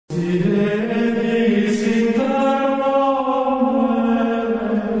Peace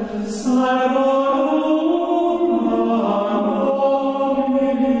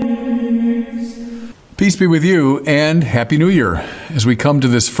be with you and Happy New Year. As we come to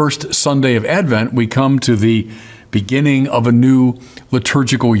this first Sunday of Advent, we come to the beginning of a new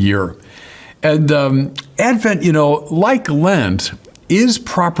liturgical year. And Advent, like Lent, is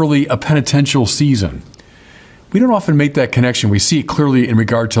properly a penitential season. We don't often make that connection. We see it clearly in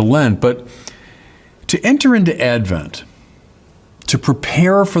regard to Lent, but to enter into Advent, to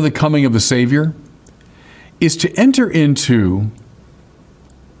prepare for the coming of the Savior, is to enter into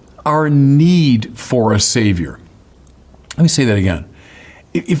our need for a Savior. Let me say that again.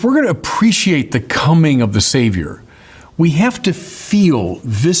 If we're going to appreciate the coming of the Savior, we have to feel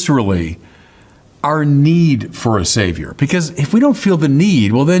viscerally our need for a Savior. Because if we don't feel the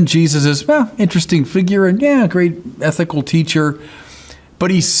need, well, then Jesus is, interesting figure and great ethical teacher,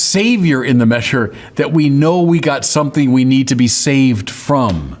 but he's Savior in the measure that we know we got something we need to be saved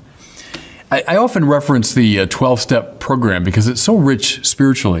from. I often reference the 12-step program because it's so rich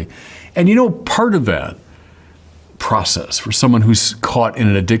spiritually. And part of that process for someone who's caught in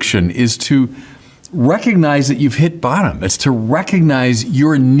an addiction is to recognize that you've hit bottom. It's to recognize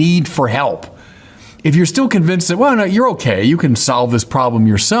your need for help. If you're still convinced that, well, no, you're okay, you can solve this problem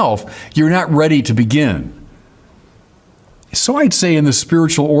yourself, you're not ready to begin. So I'd say in the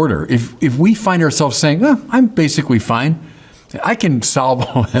spiritual order, if we find ourselves saying, I'm basically fine, I can solve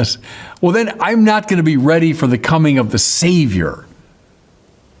all this, well, then I'm not going to be ready for the coming of the Savior.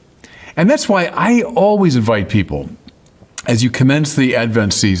 And that's why I always invite people, as you commence the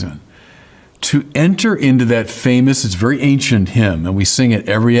Advent season, to enter into that famous, it's very ancient hymn, and we sing it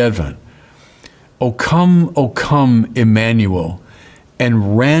every Advent. O come, Emmanuel,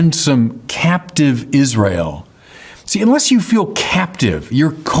 and ransom captive Israel. See, unless you feel captive,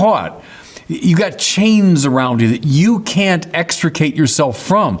 you're caught, you got chains around you that you can't extricate yourself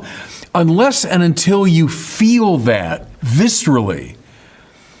from. Unless and until you feel that viscerally,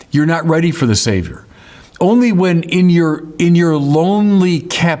 you're not ready for the Savior. Only when in your lonely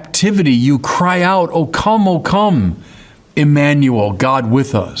captivity you cry out, O come, Emmanuel, God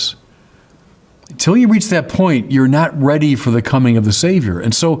with us. Until you reach that point, you're not ready for the coming of the Savior.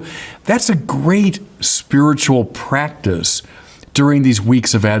 And so that's a great spiritual practice during these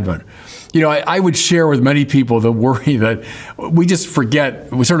weeks of Advent. I would share with many people the worry that we just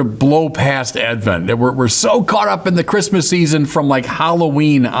forget, we sort of blow past Advent, that we're so caught up in the Christmas season from like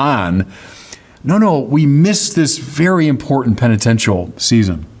Halloween on. No, we miss this very important penitential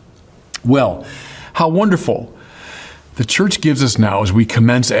season. Well, how wonderful. The church gives us now, as we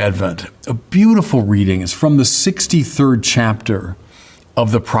commence Advent, a beautiful reading. It's from the 63rd chapter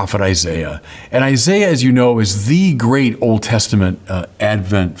of the prophet Isaiah. And Isaiah, as you know, is the great Old Testament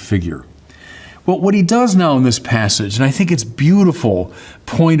Advent figure. Well, what he does now in this passage, and I think it's a beautiful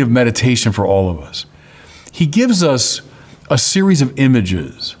point of meditation for all of us, he gives us a series of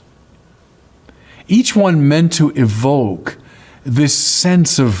images, each one meant to evoke this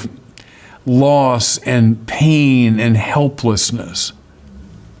sense of loss and pain and helplessness.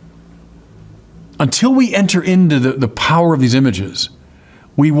 Until we enter into the power of these images,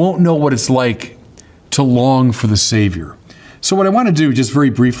 we won't know what it's like to long for the Savior. So what I want to do just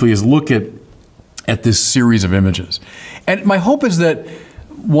very briefly is look at this series of images. And my hope is that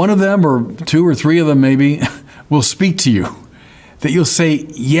one of them, or two or three of them maybe, will speak to you. That you'll say,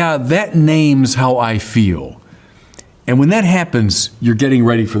 yeah, that names how I feel. And when that happens, you're getting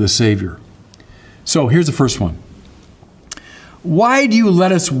ready for the Savior. So here's the first one. Why do you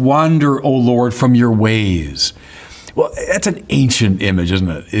let us wander, O Lord, from your ways? Well, that's an ancient image, isn't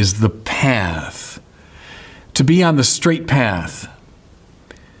it? Is the path. To be on the straight path.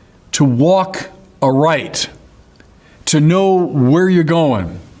 To walk aright. To know where you're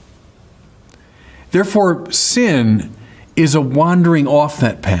going. Therefore, sin is a wandering off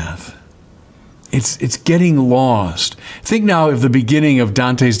that path. It's getting lost. Think now of the beginning of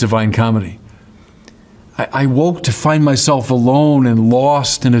Dante's Divine Comedy. I woke to find myself alone and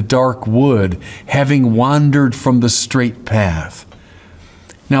lost in a dark wood, having wandered from the straight path.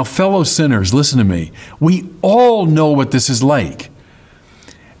 Now, fellow sinners, listen to me. We all know what this is like.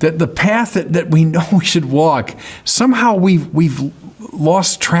 That the path that we know we should walk, somehow we've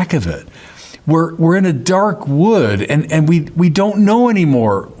lost track of it. We're in a dark wood and we don't know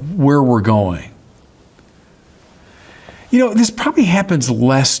anymore where we're going. This probably happens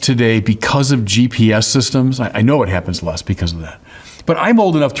less today because of GPS systems. I know it happens less because of that. But I'm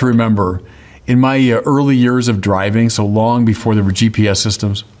old enough to remember in my early years of driving, so long before there were GPS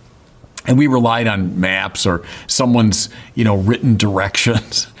systems, and we relied on maps or someone's, written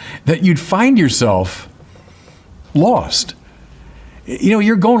directions. that you'd find yourself lost. You know,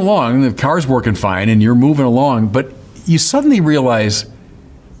 you're going along, the car's working fine, and you're moving along, but you suddenly realize,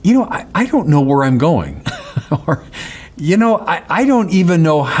 you know, I don't know where I'm going. Or, you know, I don't even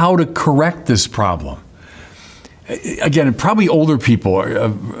know how to correct this problem. Again, probably older people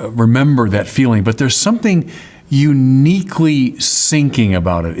remember that feeling, but there's something uniquely sinking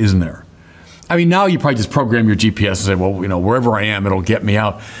about it, isn't there? I mean, now you probably just program your GPS and say, well, you know, wherever I am, it'll get me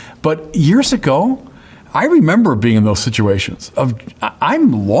out. But years ago, I remember being in those situations of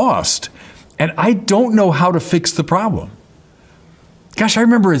I'm lost and I don't know how to fix the problem. Gosh, I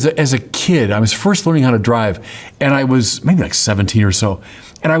remember as a kid, I was first learning how to drive, and I was maybe like 17 or so,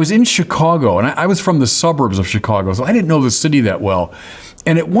 and I was in Chicago, and I was from the suburbs of Chicago, so I didn't know the city that well.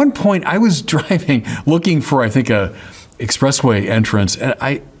 And at one point, I was driving, looking for, I think, a expressway entrance, and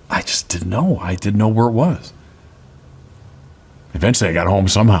I just didn't know. I didn't know where it was. Eventually, I got home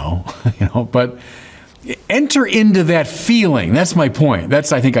somehow, you know, but enter into that feeling. That's my point.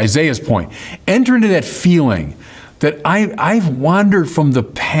 That's, I think, Isaiah's point. Enter into that feeling that I've wandered from the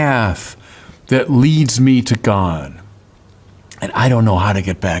path that leads me to God, and I don't know how to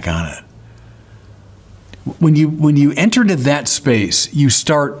get back on it. When you enter into that space, you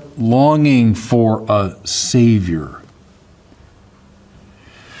start longing for a Savior.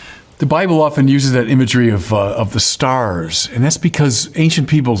 The Bible often uses that imagery of the stars, and that's because ancient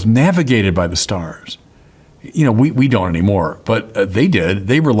peoples navigated by the stars. You know, we don't anymore, but they did.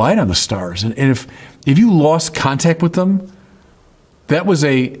 They relied on the stars. And if you lost contact with them, that was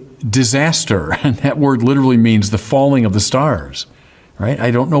a disaster. And that word literally means the falling of the stars, right? I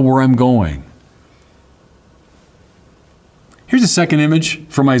don't know where I'm going. Here's a second image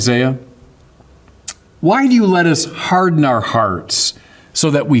from Isaiah. Why do you let us harden our hearts so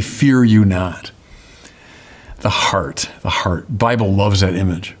that we fear you not? The heart. Bible loves that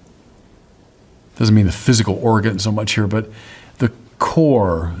image. Doesn't mean the physical organ so much here, but the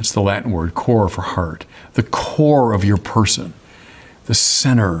core, it's the Latin word, core for heart, the core of your person, the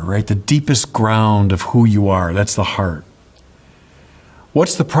center, right? The deepest ground of who you are, that's the heart.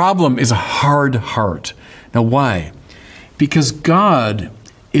 What's the problem is a hard heart. Now why? Because God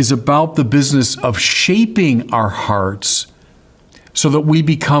is about the business of shaping our hearts so that we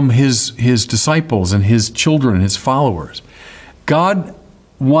become His disciples and His children and His followers. God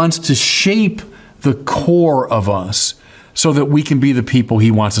wants to shape the core of us so that we can be the people He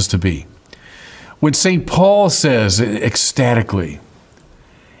wants us to be. When St. Paul says ecstatically,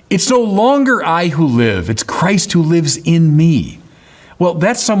 it's no longer I who live, it's Christ who lives in me. Well,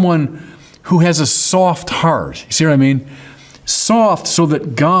 that's someone who has a soft heart. You see what I mean? Soft so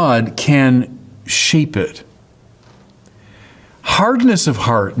that God can shape it. Hardness of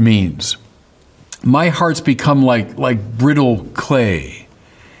heart means my heart's become like brittle clay.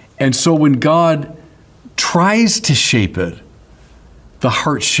 And so when God tries to shape it, the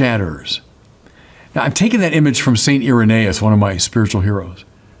heart shatters. Now, I'm taking that image from St. Irenaeus, one of my spiritual heroes.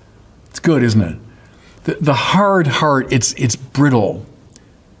 It's good, isn't it? The hard heart, it's brittle.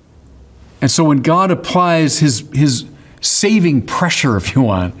 And so when God applies his saving pressure, if you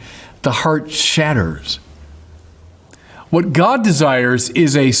want, the heart shatters. What God desires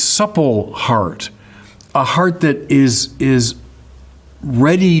is a supple heart, a heart that is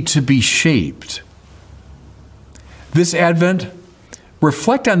ready to be shaped. This Advent,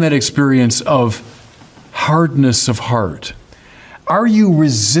 reflect on that experience of hardness of heart. Are you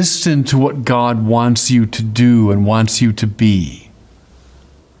resistant to what God wants you to do and wants you to be?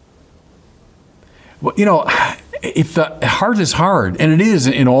 Well, you know, if the heart is hard, and it is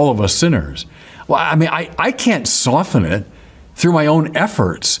in all of us sinners, well, I mean, I can't soften it through my own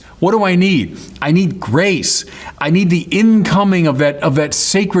efforts. What do I need? I need grace. I need the incoming of that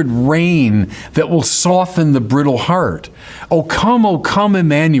sacred rain that will soften the brittle heart. O come,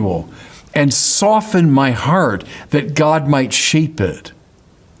 Emmanuel, and soften my heart that God might shape it.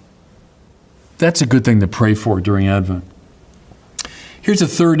 That's a good thing to pray for during Advent. Here's a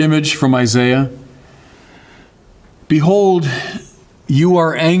third image from Isaiah. Behold, you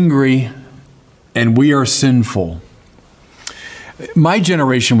are angry, and we are sinful. My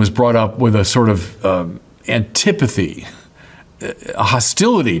generation was brought up with a sort of antipathy, a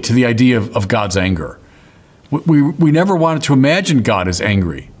hostility to the idea of God's anger. We never wanted to imagine God as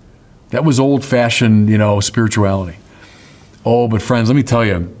angry. That was old-fashioned, spirituality. Oh, but friends, let me tell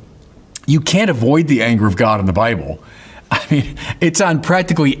you, you can't avoid the anger of God in the Bible. I mean, it's on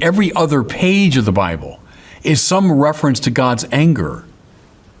practically every other page of the Bible is some reference to God's anger.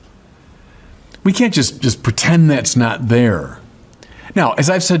 We can't just pretend that's not there. Now, as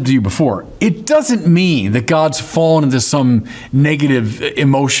I've said to you before, it doesn't mean that God's fallen into some negative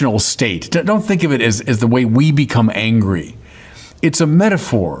emotional state. Don't think of it as the way we become angry. It's a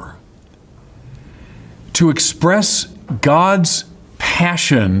metaphor to express God's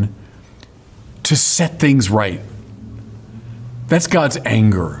passion to set things right. That's God's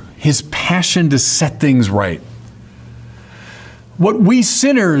anger, his passion to set things right. What we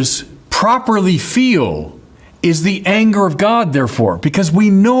sinners properly feel is the anger of God, therefore, because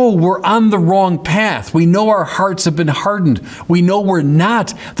we know we're on the wrong path. We know our hearts have been hardened. We know we're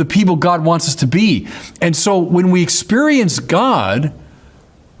not the people God wants us to be. And so when we experience God,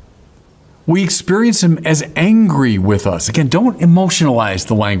 we experience him as angry with us. Again, don't emotionalize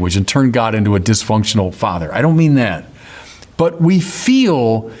the language and turn God into a dysfunctional father. I don't mean that. But we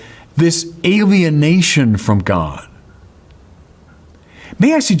feel this alienation from God.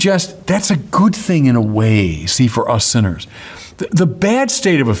 May I suggest that's a good thing in a way, see, for us sinners. The bad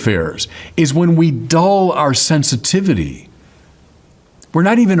state of affairs is when we dull our sensitivity. We're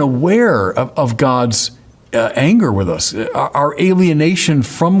not even aware of God's anger with us, our alienation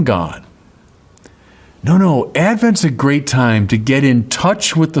from God. No, Advent's a great time to get in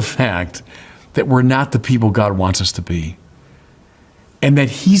touch with the fact that we're not the people God wants us to be, and that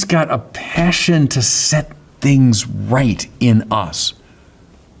he's got a passion to set things right in us.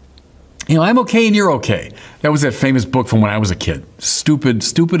 You know, I'm okay and you're okay. That was that famous book from when I was a kid.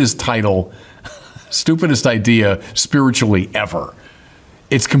 Stupidest title, stupidest idea spiritually ever.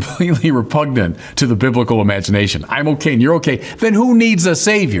 It's completely repugnant to the biblical imagination. I'm okay and you're okay. Then who needs a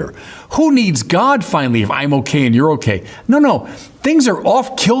savior? Who needs God finally if I'm okay and you're okay? No. Things are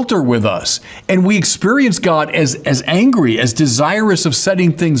off kilter with us. And we experience God as angry, as desirous of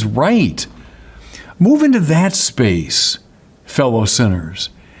setting things right. Move into that space, fellow sinners,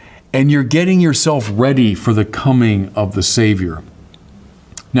 and you're getting yourself ready for the coming of the Savior.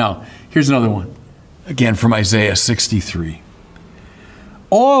 Now, here's another one. Again, from Isaiah 63.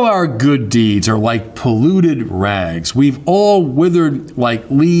 All our good deeds are like polluted rags. We've all withered like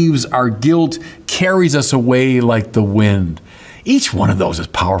leaves. Our guilt carries us away like the wind. Each one of those is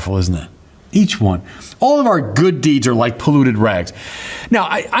powerful, isn't it? Each one. All of our good deeds are like polluted rags. Now,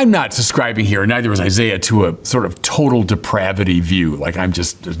 I'm not subscribing here, neither is Isaiah, to a sort of total depravity view, like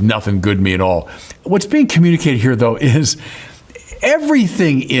there's nothing good in me at all. What's being communicated here, though, is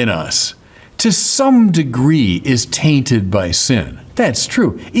everything in us, to some degree, is tainted by sin. That's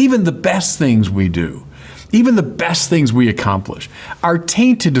true. Even the best things we do, even the best things we accomplish, are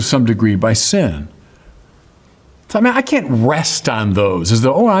tainted to some degree by sin. So, I mean, I can't rest on those as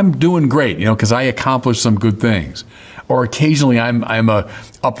though, I'm doing great, because I accomplished some good things. Or occasionally I'm a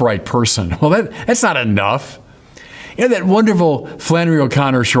upright person. Well, that's not enough. That wonderful Flannery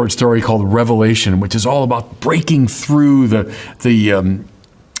O'Connor short story called Revelation, which is all about breaking through the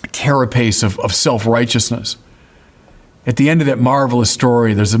carapace of self-righteousness. At the end of that marvelous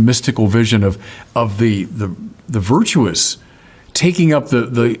story, there's a mystical vision of the virtuous taking up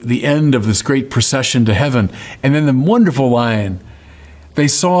the end of this great procession to heaven. And then the wonderful line, they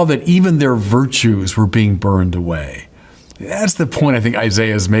saw that even their virtues were being burned away. That's the point I think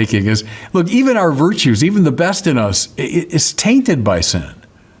Isaiah is making is, look, even our virtues, even the best in us, is tainted by sin.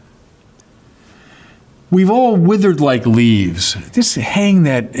 We've all withered like leaves. Just hang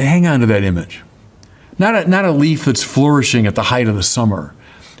on to that image. Not a leaf that's flourishing at the height of the summer,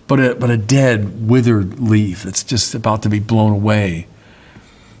 but a dead, withered leaf that's just about to be blown away.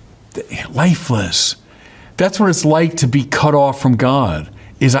 Lifeless. That's what it's like to be cut off from God,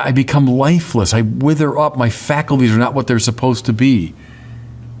 is I become lifeless. I wither up. My faculties are not what they're supposed to be.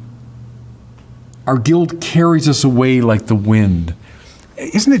 Our guilt carries us away like the wind.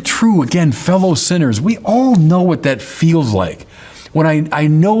 Isn't it true, again, fellow sinners, we all know what that feels like. When I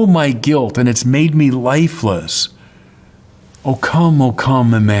know my guilt and it's made me lifeless. O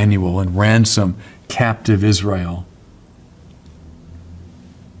come, Emmanuel, and ransom captive Israel.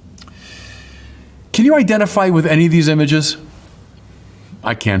 Can you identify with any of these images?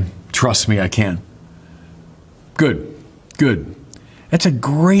 I can. Trust me, I can. Good. That's a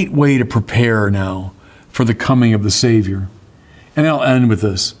great way to prepare now for the coming of the Savior. And I'll end with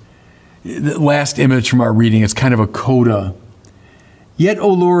this. The last image from our reading, it's kind of a coda. Yet, O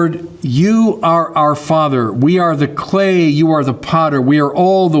Lord, you are our Father. We are the clay, you are the potter. We are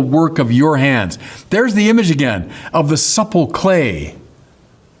all the work of your hands. There's the image again of the supple clay.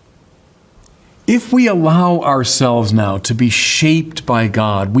 If we allow ourselves now to be shaped by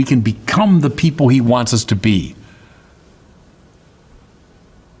God, we can become the people He wants us to be.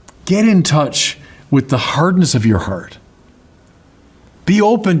 Get in touch with the hardness of your heart. Be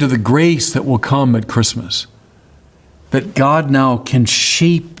open to the grace that will come at Christmas. that God now can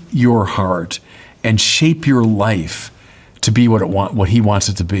shape your heart and shape your life to be what He wants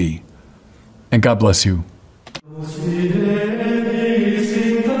it to be. And God bless you.